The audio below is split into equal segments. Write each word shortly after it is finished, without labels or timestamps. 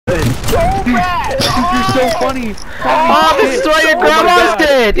You're so funny. Oh, this is what your grandma's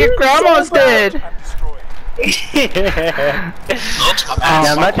did. Your grandma's did.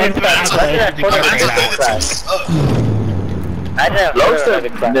 Yeah, imagine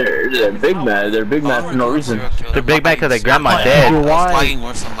they're big mad. They're big mad for no reason. They're big back because their grandma dead. Why? Lagging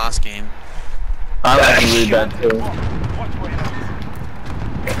worse than last game. I'm actually really bad too.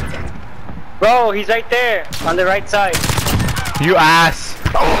 Bro, he's right there on the right side. You ass.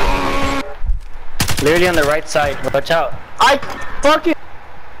 Literally on the right side. Watch out. I fucking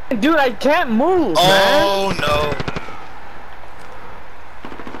dude, I can't move, man. Oh no.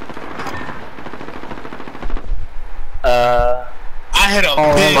 I had a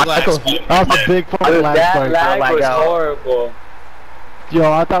big Michael, last fight. that was a big fucking last That fight. lag was out. horrible.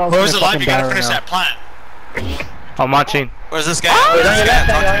 Yo, I thought I was Where's gonna the life? fucking You die gotta right finish now. that plant. I'm watching. Where's this guy? He's Where's on this your left,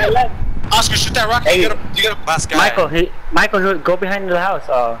 guy? on your left. Oscar, shoot that rocket. Hey. You gotta Last guy. Michael, go behind the house.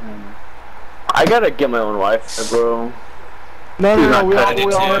 Oh. I gotta get my own Wi-Fi, bro. No, Dude, we all I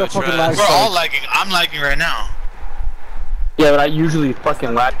did had too, a fucking Trash. last We're all fight. lagging. I'm lagging right now. Yeah, but I usually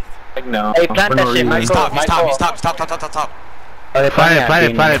fucking lag now. Hey, plant for that no shit, reason. He's Michael. top, he's top, he's top, top. Oh, they Planet it,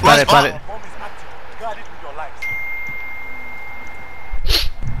 planet it, planet it, planet it, planet it.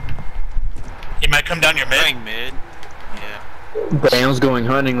 He might come down your mid. Going mid. Yeah. Bam's going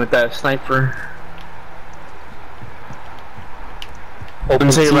hunting with that sniper. Let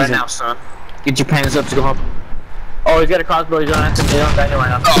me tell you right now, son. Get your pants up to go home. Oh, he's got a crossbow. He's on after me. He's on Daniel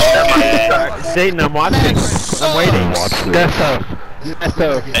right now. Satan, I'm watching. I'm waiting. That's tough. That's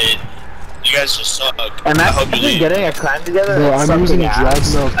tough. Hey, you guys just suck. And I that's hope you leave. getting a clan together. Bro, that's I'm using a something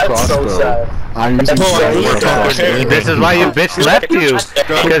ass. Dragunov That's so crossbow. sad. I'm using That's so Dragunov sad. crossbow. This is why your bitch left you.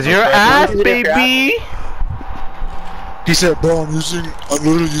 Because you're ass, baby. He said, bro, I'm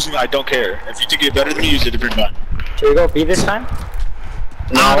literally using I don't care. If you think you're better than me, use a different gun. Should we go B this time?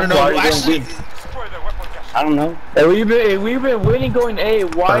 I don't know. why are you Actually, going B? I don't know. Hey, we've been waiting going A.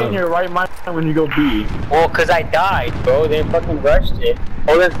 Why in your right mind when you go B? Well, cause I died, bro. They fucking rushed it.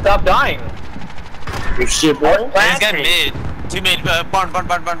 Oh, then stop dying. You shit, bro. He's got mid. Two mid. Barn.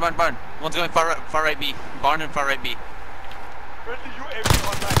 One's going far right B. Barn and far right B.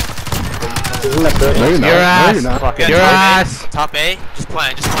 Isn't that good? No, you're not. Your No, ass. you're not. Yeah, Your top ass. A. Top A. Just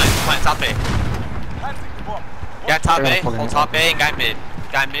plant. Top A. Yeah, top A. Hold top A and guy mid.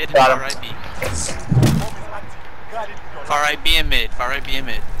 Guy mid and far right B. Far right B and mid.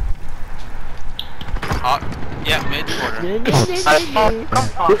 Oh, yeah, mid corner.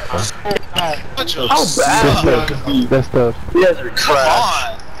 how bad? That's tough. You guys are Come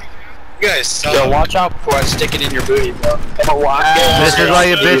trash. on. You guys suck. Yo, watch out before I stick it in your booty, bro. This is why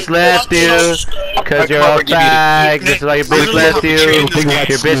your bitch left you. Because you're a fag. This is why your bitch left you. Your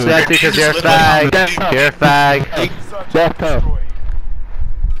bitch left you because you're a fag. You're a fag. That's tough.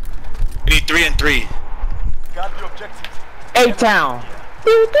 We need 3 and 3. A-Town.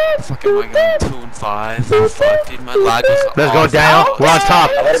 Fucking my god, 2 and 5. Oh fuck, dude, my lag was Let's go, awful. Daniel. We're on top.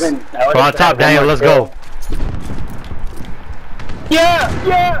 We're on top, Daniel. Let's go.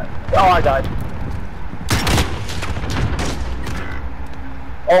 Yeah. Oh, I died.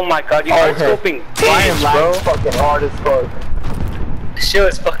 Oh my god, you guys scoping. I am Bitch, bro. lagging fucking hard as fuck. This shit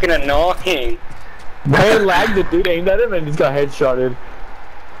was fucking annoying. Brian lagged the dude aimed at him and just got headshotted.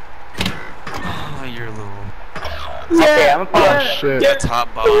 Oh, you're a little. Okay, I'm a Oh, shit. Yeah, top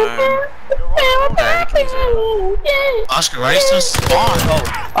barn. Yeah, he can use it. Oscar, why are you still spawn?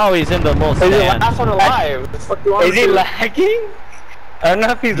 Oh, he's in the most. Is he last one alive? What the fuck do you want Is he lagging? I don't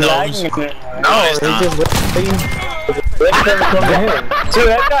know if he's No, lagging. No, it's not. Let him come to him. Dude,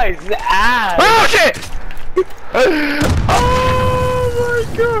 that guy's ass. Oh, shit! Oh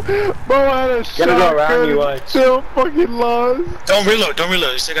my god! Bro, I had a Gotta go around you, watch. Still fucking lost. Don't reload.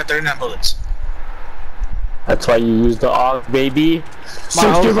 You still got 39 bullets. That's why you use the AUG, baby. My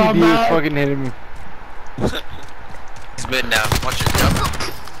OCD is fucking hitting me. He's mid now. Watch your jump.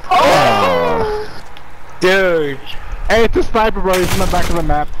 Oh. Dude. Hey, it's a sniper, bro. He's in the back of the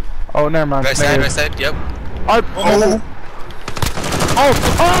map. Oh, never mind. Right side, yep. Oh.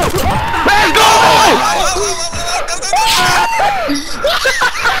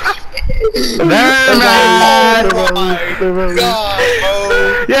 Never mind. God,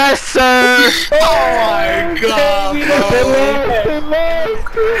 Yes, sir. oh my god,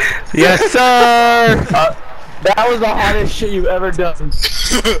 Yes, sir. That was the hardest shit you've ever done.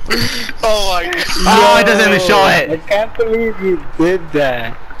 oh my god. Oh, it doesn't even show I it. can't believe you did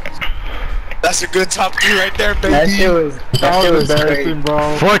that. That's a good top 3 right there, baby. That shit was embarrassing,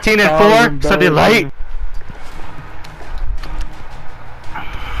 bro. 14 That and was 4. Something light.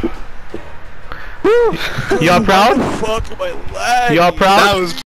 Y'all proud? Fuck my leg. Y'all proud? That was